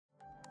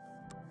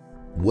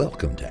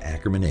Welcome to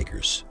Ackerman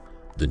Acres,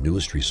 the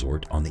newest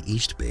resort on the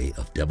East Bay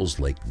of Devil's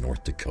Lake,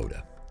 North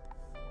Dakota.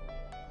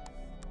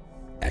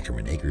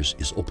 Ackerman Acres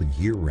is open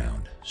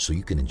year-round, so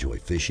you can enjoy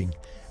fishing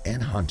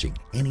and hunting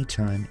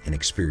anytime and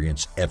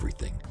experience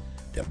everything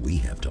that we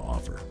have to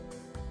offer.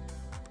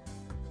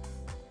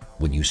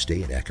 When you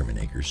stay at Ackerman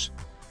Acres,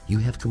 you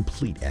have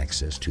complete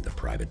access to the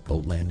private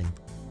boat landing,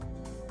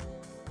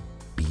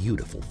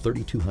 beautiful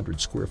 3,200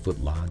 square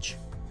foot lodge,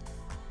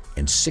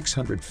 and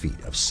 600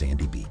 feet of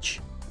sandy beach,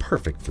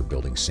 perfect for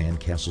building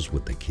sandcastles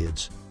with the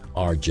kids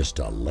or just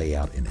to lay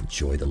out and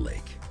enjoy the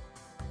lake.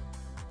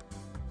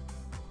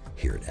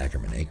 Here at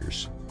Ackerman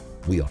Acres,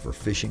 we offer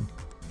fishing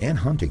and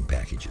hunting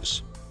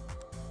packages.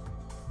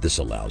 This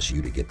allows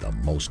you to get the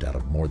most out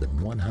of more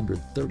than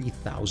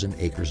 130,000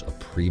 acres of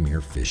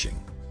premier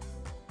fishing.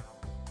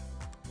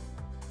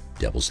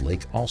 Devil's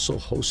Lake also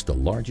hosts the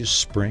largest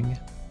spring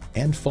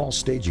and fall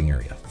staging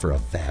area for a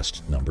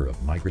vast number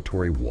of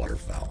migratory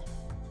waterfowl.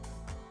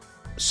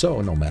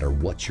 So no matter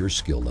what your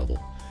skill level,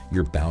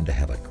 you're bound to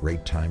have a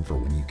great time for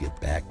when you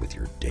get back with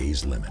your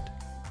day's limit.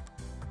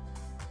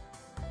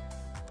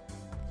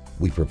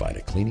 We provide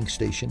a cleaning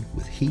station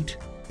with heat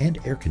and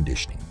air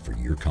conditioning for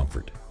your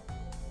comfort.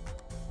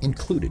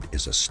 Included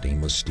is a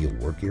stainless steel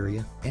work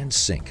area and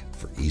sink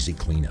for easy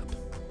cleanup.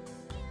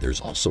 There's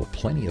also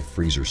plenty of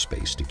freezer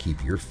space to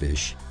keep your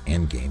fish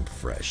and game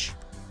fresh.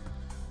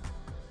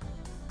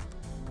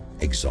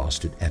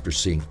 Exhausted after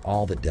seeing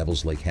all that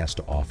Devil's Lake has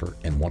to offer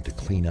and want to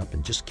clean up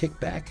and just kick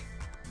back?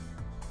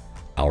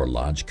 Our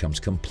lodge comes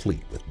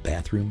complete with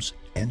bathrooms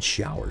and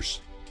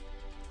showers,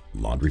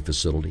 laundry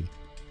facility,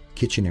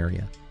 kitchen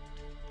area,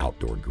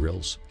 outdoor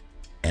grills,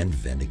 and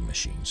vending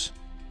machines.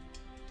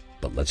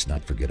 But let's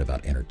not forget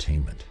about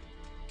entertainment.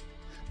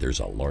 There's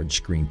a large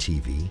screen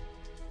TV,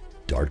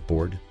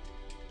 dartboard,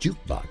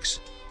 jukebox,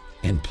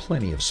 and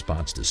plenty of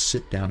spots to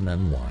sit down and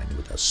unwind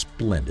with a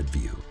splendid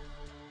view.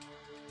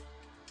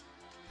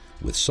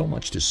 With so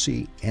much to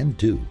see and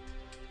do,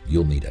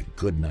 you'll need a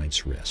good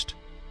night's rest.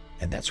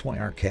 And that's why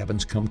our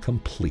cabins come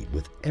complete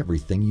with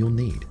everything you'll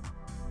need.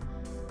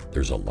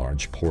 There's a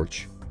large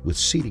porch with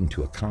seating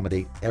to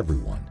accommodate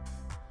everyone.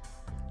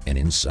 And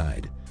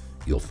inside,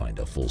 you'll find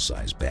a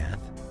full-size bath,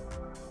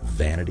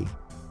 vanity,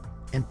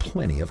 and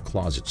plenty of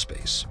closet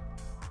space.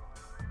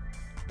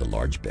 The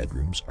large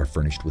bedrooms are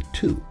furnished with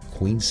 2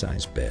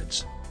 queen-size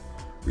beds,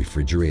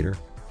 refrigerator,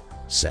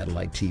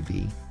 satellite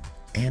TV,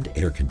 and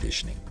air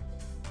conditioning.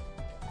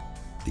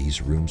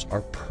 These rooms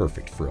are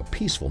perfect for a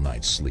peaceful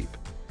night's sleep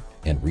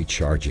and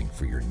recharging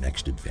for your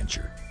next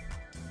adventure.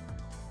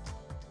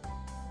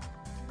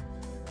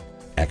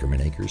 Ackerman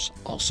Acres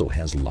also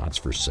has lots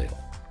for sale,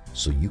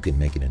 so you can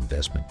make an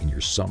investment in your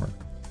summer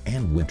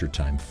and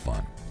wintertime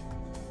fun.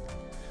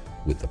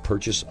 With the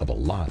purchase of a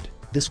lot,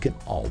 this can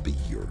all be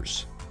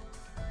yours.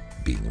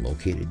 Being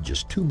located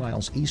just 2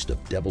 miles east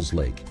of Devil's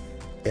Lake,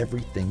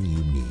 everything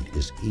you need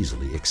is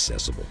easily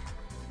accessible.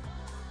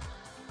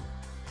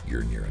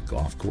 You're near a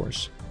golf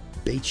course,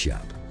 bait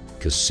shop,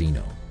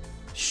 casino,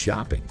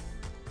 shopping,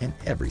 and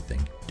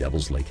everything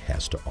Devil's Lake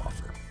has to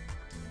offer.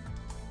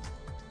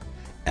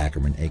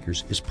 Ackerman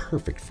Acres is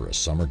perfect for a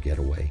summer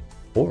getaway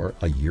or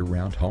a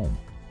year-round home.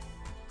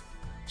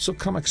 So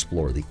come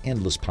explore the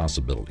endless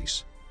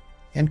possibilities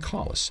and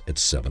call us at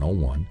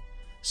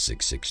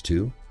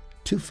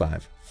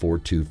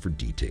 701-662-2542 for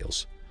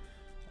details,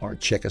 or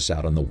check us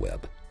out on the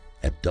web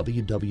at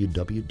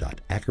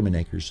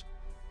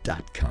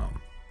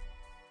www.ackermanacres.com.